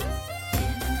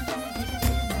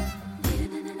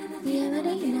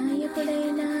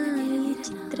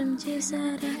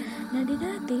చూసారా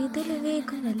నడిరాత్రి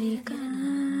తొలివేకువలేక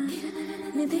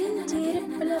నిద్రించే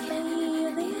రెప్పలపై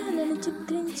ఉదయాలను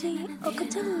చిత్రించి ఒక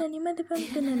చల్లని మది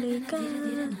పంపిన లేక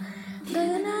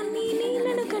గగనాన్ని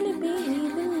నీళ్లను కలిపి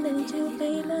వీధుందని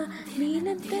చూపేలా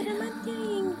వీళ్ళిద్దర మధ్య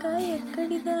ఇంకా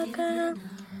ఎక్కడి దాకా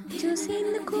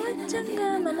చూసేందుకు అచ్చంగా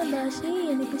మన భాషే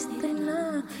అనిపిస్తున్నా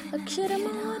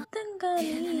అక్షరము అర్థం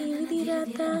కాని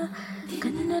విధిరాత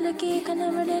కన్నులకే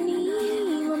కనబడని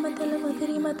మమతల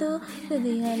మధురిమతో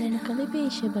హృదయాలను కలిపే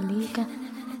శబలేక.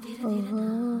 ఓహో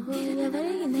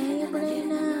ఎవరైనా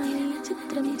ఎప్పుడైనా ఈ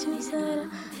చిత్రం చూసారా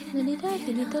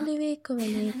నడిరాత్రి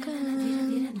తొలివేకువలేక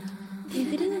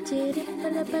ఎదిరించే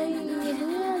రెప్పలపై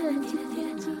ఉదయాలను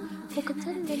చిత్రించి ఒక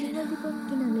చల్లని నది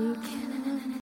పంపిన లేక.